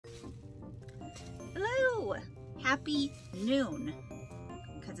happy noon,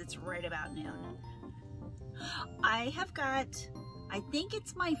 because it's right about noon. I have got, I think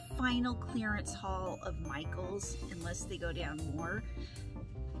it's my final clearance haul of Michaels, unless they go down more.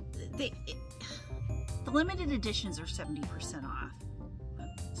 The limited editions are 70% off.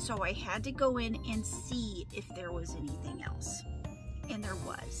 So I had to go in and see if there was anything else. And there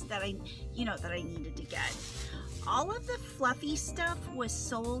was, that I needed to get. All of the fluffy stuff was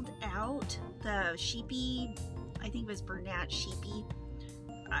sold out. The sheepy, I think it was Bernat sheepy.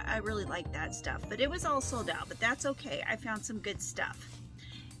 I really like that stuff, but it was all sold out, but that's okay. I found some good stuff.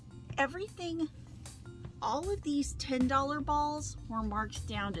 Everything, all of these $10 balls were marked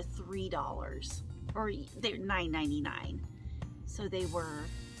down to $3, or they're $9.99. So they were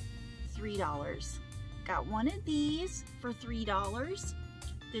 $3. Got one of these for $3.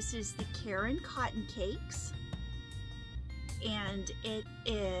 This is the Karen Cotton Cakes, and it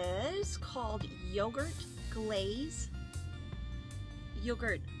is called Yogurt Glaze.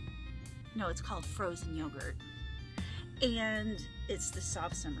 Yogurt, no, it's called Frozen Yogurt. And it's the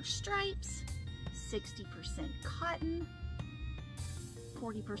Soft Summer Stripes, 60% cotton,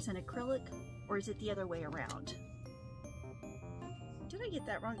 40% acrylic, or is it the other way around? Did I get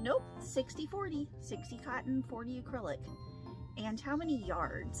that wrong? Nope, 60-40, 60 cotton, 40 acrylic. And how many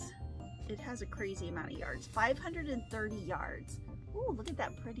yards? It has a crazy amount of yards, 530 yards. Ooh, look at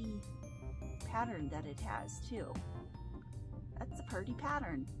that pretty pattern that it has too. That's a pretty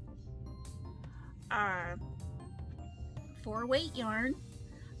pattern. 4-weight yarn.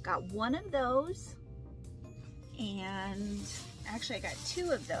 Got one of those, and actually I got 2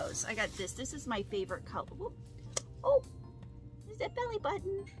 of those. I got this. This is my favorite color. Whoop. Oh, is that belly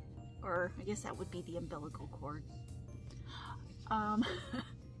button? Or I guess that would be the umbilical cord.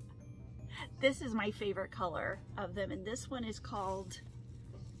 This is my favorite color of them, and this one is called,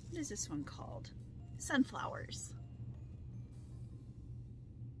 what is this one called? Sunflowers.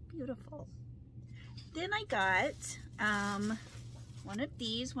 Beautiful. Then I got one of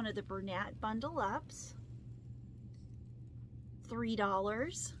these, one of the Bernat bundle ups,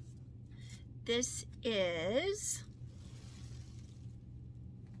 $3. This is,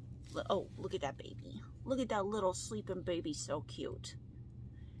 oh, look at that baby. Look at that little sleeping baby, so cute.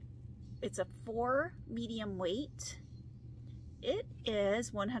 It's a 4 medium weight. It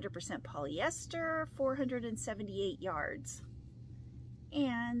is 100% polyester, 478 yards.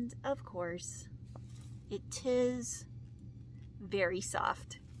 And of course, it is very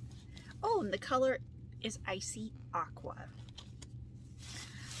soft. Oh, and the color is Icy Aqua.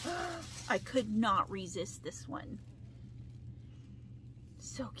 I could not resist this one.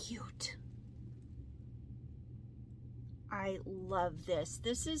 So cute. I love this.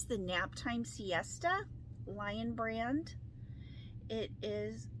 This is the Nap Time Siesta Lion brand. It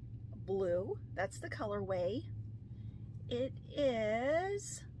is blue. That's the colorway. It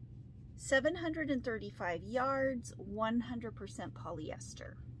is 735 yards, 100%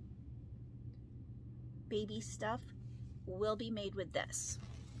 polyester. Baby stuff will be made with this.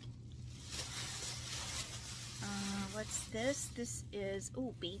 What's this? This is,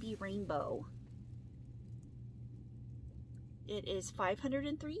 oh, Baby Rainbow. It is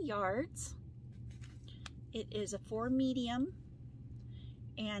 503 yards. It is a 4 medium,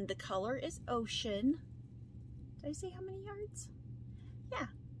 and the color is Ocean. Did I say how many yards? Yeah.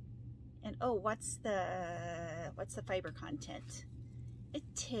 And oh, what's the fiber content? It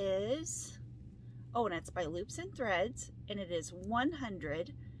is, oh, and it's by Loops and Threads, and it is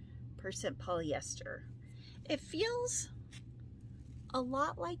 100% polyester. It feels a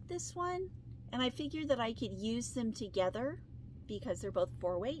lot like this one, and I figured that I could use them together because they're both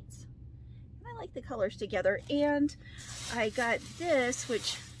 4 weights. And I like the colors together. And I got this,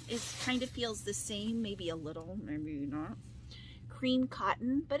 which is kind of feels the same, maybe a little, maybe not. Cream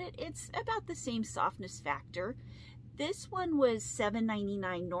cotton, but it's about the same softness factor. This one was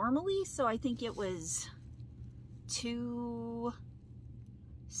 $7.99 normally, so I think it was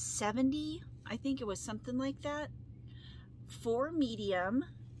 $2.70. I think it was something like that. 4 medium,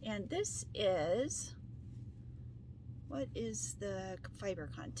 and this is, what is the fiber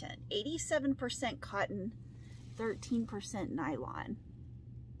content? 87% cotton, 13% nylon.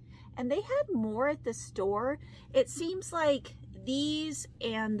 And they had more at the store. It seems like these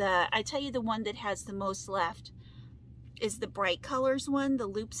and I tell you, the one that has the most left is the Bright Colors one, the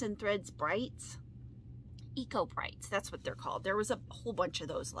Loops and Threads Brights. Eco Brights, that's what they're called. There was a whole bunch of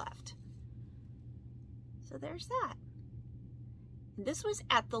those left. So there's that. And this was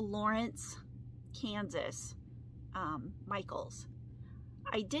at the Lawrence, Kansas, Michaels.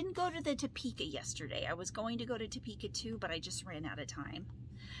 I didn't go to the Topeka yesterday. I was going to go to Topeka too, but I just ran out of time.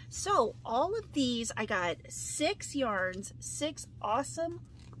 So all of these, I got 6 yarns, 6 awesome,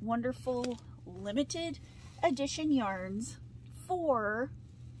 wonderful, limited edition yarns for,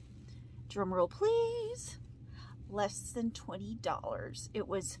 drumroll please, less than $20. It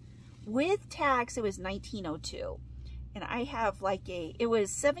was, with tax, it was $19.02. And I have like it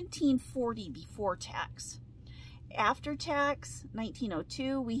was $17.40 before tax. After tax,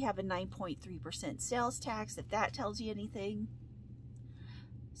 $19.02, we have a 9.3% sales tax, if that tells you anything.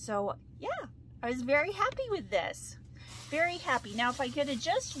 So yeah, I was very happy with this. Very happy. Now, if I could have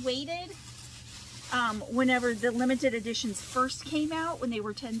just waited whenever the limited editions first came out, when they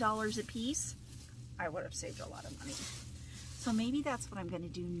were $10 a piece, I would have saved a lot of money. So maybe that's what I'm going to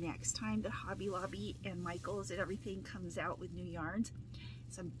do next time that Hobby Lobby and Michaels and everything comes out with new yarns.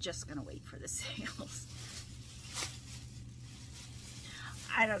 So I'm just going to wait for the sales.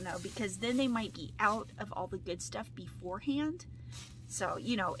 I don't know, because then they might be out of all the good stuff beforehand. So,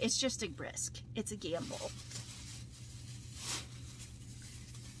 you know, it's just a risk. It's a gamble.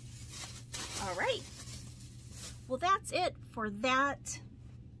 All right. Well, that's it for that.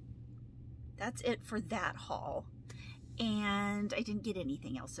 That's it for that haul. And I didn't get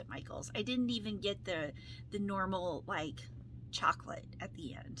anything else at Michael's. I didn't even get the normal, like, chocolate at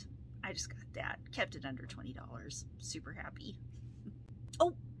the end. I just got that. Kept it under $20. Super happy.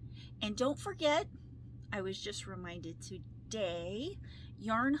 Oh, and don't forget, I was just reminded today,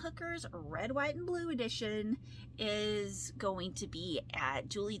 Yarn Hookers Red, White, and Blue edition is going to be at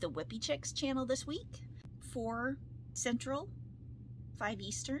Julie the Whippy Chick's channel this week, 4 Central, 5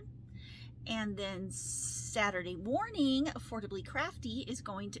 Eastern. And then Saturday morning, Affordably Crafty is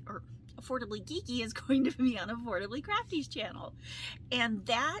going to, or Affordably Geeky is going to be on Affordably Crafty's channel. And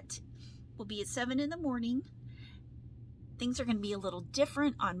that will be at 7 in the morning. Things are going to be a little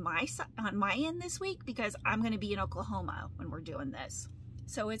different on my end this week because I'm going to be in Oklahoma when we're doing this.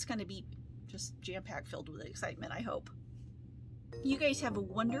 So it's going to be just jam-packed filled with excitement, I hope. You guys have a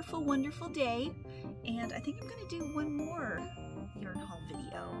wonderful, wonderful day. And I think I'm going to do one more yarn haul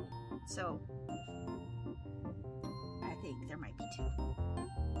video. So I think there might be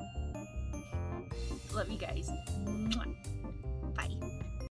 2. Love you guys. Mwah. Bye.